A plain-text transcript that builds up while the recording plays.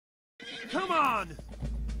Come on!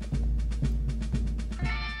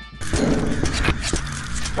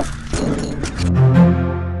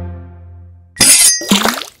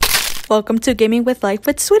 Welcome to Gaming with Life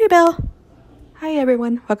with Sweetie Belle. Hi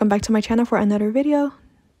everyone, welcome back to my channel for another video.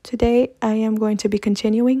 Today I am going to be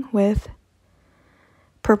continuing with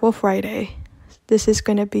Purple Friday. This is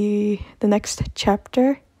going to be the next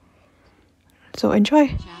chapter, so enjoy.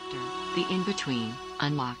 Chapter, The In-Between,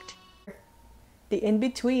 unlocked. The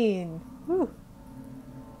In-Between. Woo.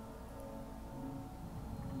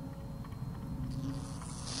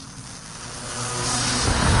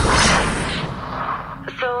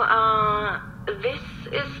 This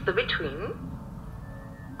is the between.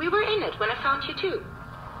 We were in it when I found you too.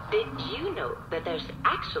 Did you know that there's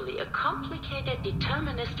actually a complicated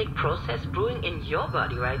deterministic process brewing in your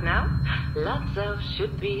body right now? Lots of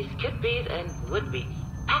should-bes, could-bes, and would-bes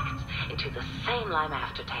packed into the same lime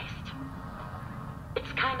aftertaste.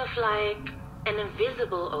 It's kind of like an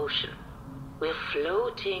invisible ocean. We're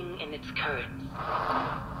floating in its currents.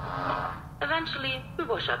 Eventually, we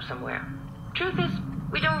wash up somewhere. Truth is,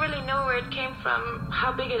 we don't really know where it came from,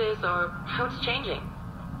 how big it is, or how it's changing.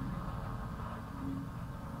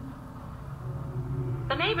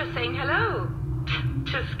 The neighbor's saying hello.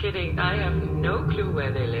 Just kidding, I have no clue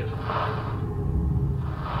where they live.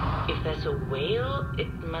 If there's a whale,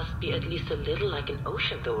 it must be at least a little like an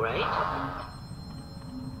ocean though, right?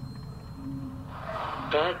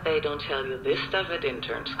 Bet they don't tell you this stuff at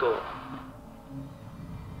intern school.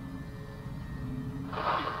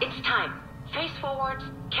 It's time. Face forward,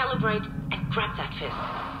 calibrate, and grab that fist.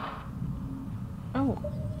 Oh.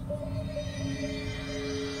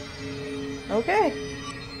 Okay.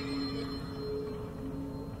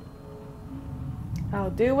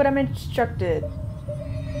 I'll do what I'm instructed.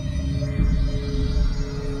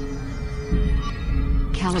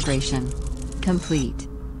 Calibration complete.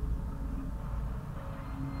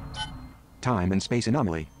 Time and space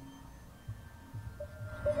anomaly.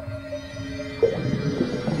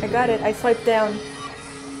 I got it. I swiped down.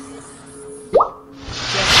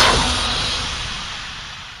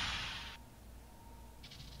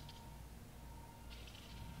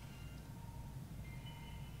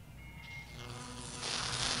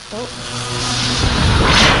 Oh.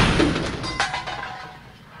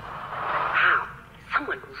 Wow,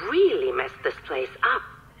 someone really messed this place up.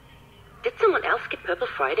 Did someone else get Purple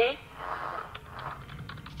Friday?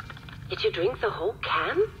 Did you drink the whole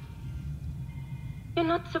can? You're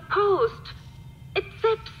not supposed. It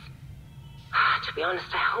zips. To be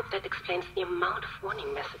honest, I hope that explains the amount of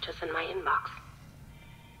warning messages in my inbox.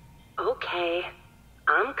 Okay,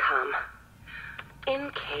 I'm calm.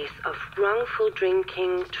 In case of wrongful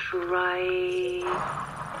drinking, try...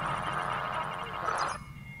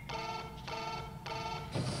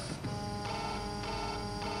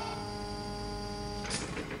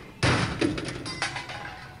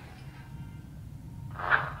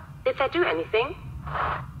 Did that do anything?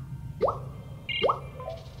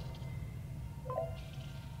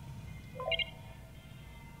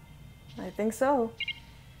 I think so.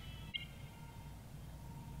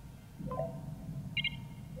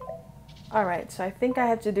 Alright, so I think I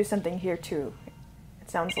have to do something here too. It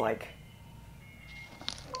sounds like.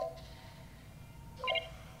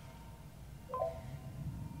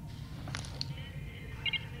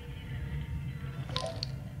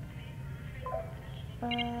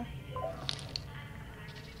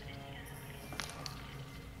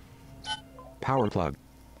 Power plug.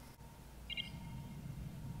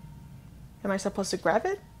 Am I supposed to grab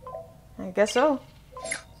it? I guess so.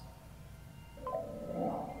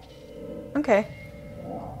 Okay.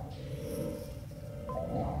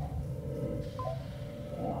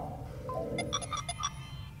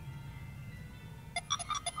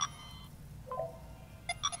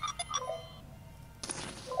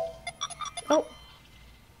 Oh.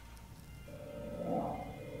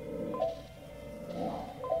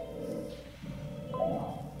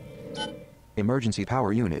 Emergency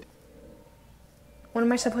power unit. What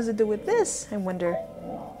am I supposed to do with this, I wonder?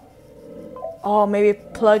 Oh, maybe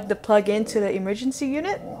plug the plug into the emergency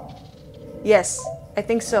unit? Yes, I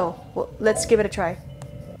think so. Well, let's give it a try.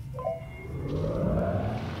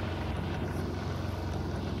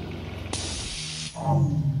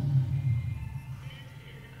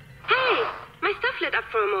 Hey! My stuff lit up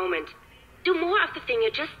for a moment. Do more of the thing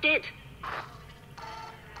you just did.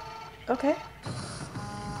 Okay.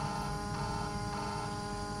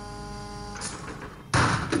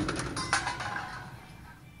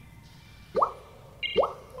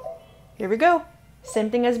 Here we go.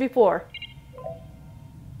 Same thing as before.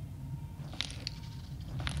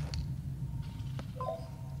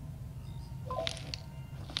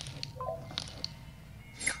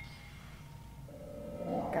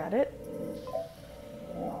 Got it.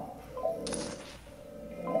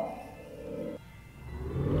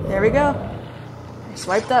 There we go. I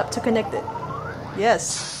swiped up to connect it.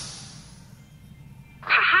 Yes.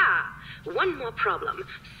 Haha! One more problem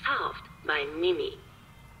solved by Mimi.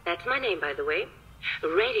 That's my name, by the way.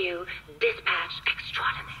 Radio Dispatch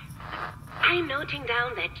Extraordinaire. I'm noting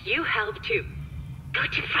down that you helped too. Go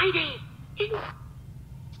to Friday.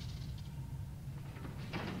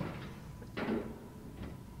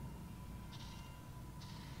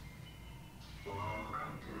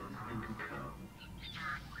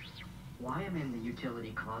 Why am I in the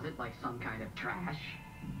utility closet like some kind of trash?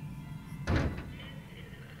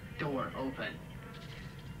 Door open.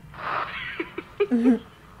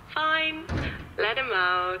 Fine. Let him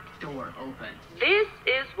out. Door open. This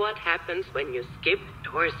is what happens when you skip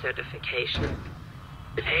door certification.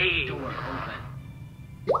 Pain. Door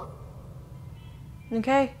open.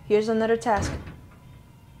 Okay, here's another task.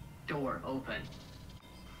 Door open.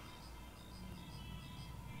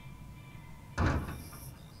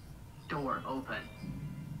 Door open.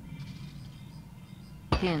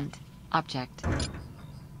 Hint. Object.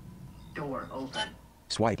 Door open.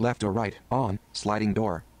 Swipe left or right on sliding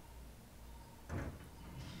door.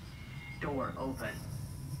 Door open.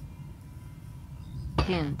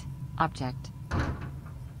 Hint. Object.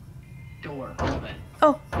 Door open.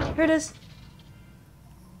 Oh, here it is.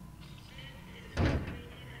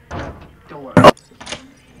 Door.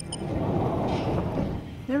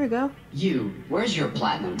 There we go. You, where's your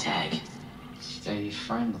platinum tag? Stay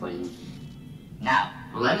friendly. Now,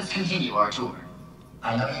 let us continue our tour.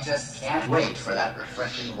 I know you just can't wait for that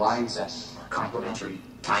refreshing wine zest, complimentary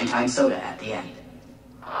Time soda at the end.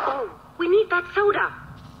 Oh, we need that soda.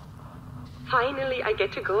 Finally, I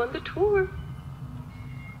get to go on the tour.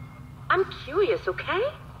 I'm curious, okay?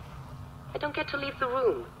 I don't get to leave the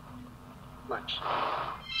room. Much.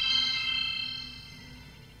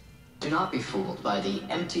 Do not be fooled by the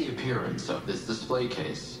empty appearance of this display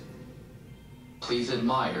case. Please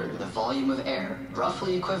admire the volume of air,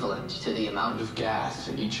 roughly equivalent to the amount of gas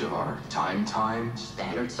in each of our Time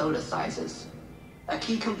standard soda sizes. A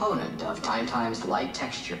key component of Time's light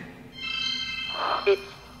texture. It's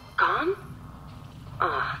gone?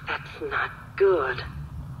 Oh, that's not good.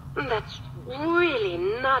 That's really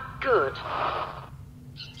not good.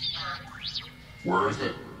 Where is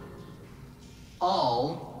it?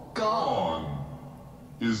 All gone.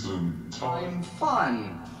 Isn't Time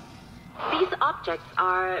fun. These objects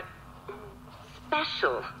are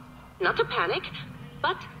special. Not to panic,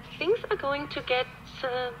 but things are going to get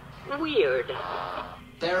weird.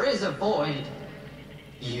 There is a void.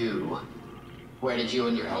 You. Where did you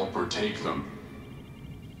and your helper take them?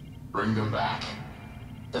 Bring them back.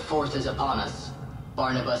 The fourth is upon us.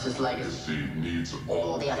 Barnabas's legacy Legacy needs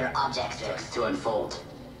All all the other objects to unfold.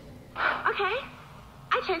 Okay,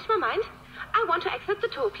 I changed my mind. I want to exit the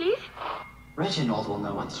tour, please. Reginald will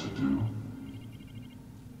know what to do.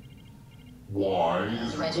 Why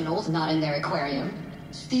is Reginald not in their aquarium.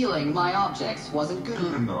 Stealing my objects wasn't good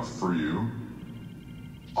good enough for you?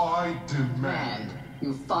 I demand. Man,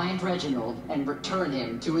 you find Reginald and return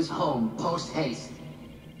him to his home post-haste.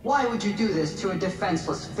 Why would you do this to a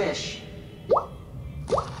defenseless fish?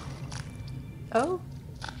 Oh.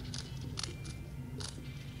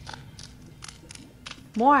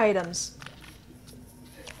 More items.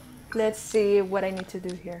 Let's see what I need to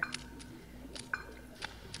do here.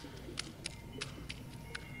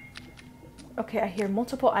 Okay, I hear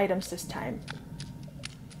multiple items this time.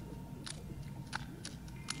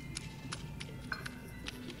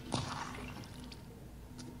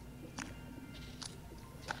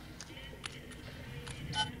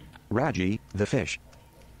 Raji, the fish.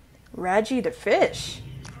 Raji the fish.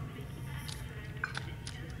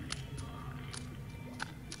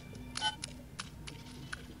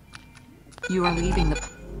 You are leaving the...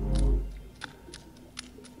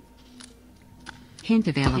 Hint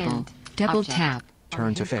available. Hint. Double Object. tap.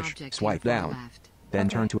 Turn to Hint fish. object Swipe info down. left. Then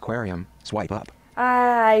Okay. turn to aquarium. Swipe up.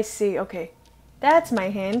 Ah, I see. Okay. That's my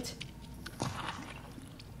hint.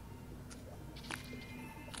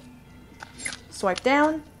 Swipe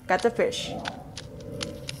down. Got the fish.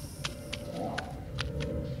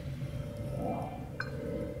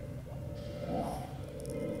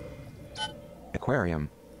 Aquarium.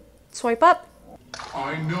 Swipe up.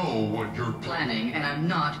 I know what you're Planning, and I'm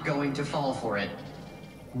not going to fall for it.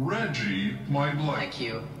 Reggie might like. Like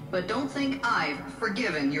you. But don't think I've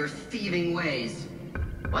forgiven your thieving ways.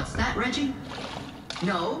 What's that, Reggie?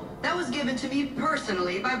 No, that was given to me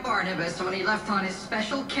personally by Barnabas when he left on his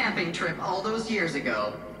special camping trip all those years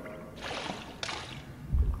ago.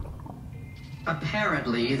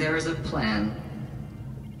 Apparently, there is a plan.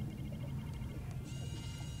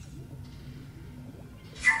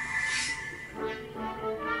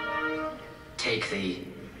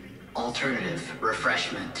 alternative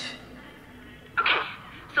refreshment. Okay,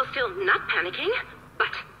 so still not panicking,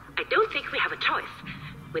 but I don't think we have a choice.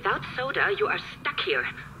 Without soda, you are stuck here.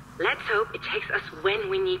 Let's hope it takes us when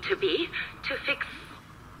we need to be to fix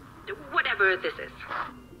whatever this is.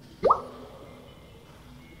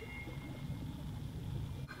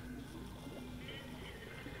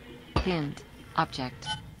 Hint. Object.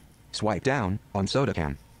 Swipe down on soda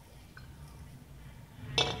can.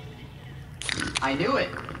 I knew it.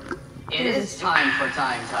 It is time for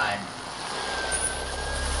time.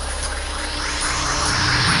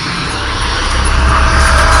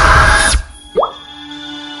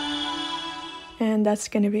 And that's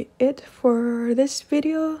gonna be it for this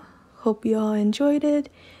video. Hope you all enjoyed it.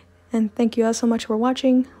 And thank you all so much for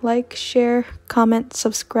watching. Like, share, comment,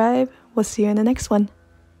 subscribe. We'll see you in the next one.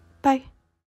 Bye.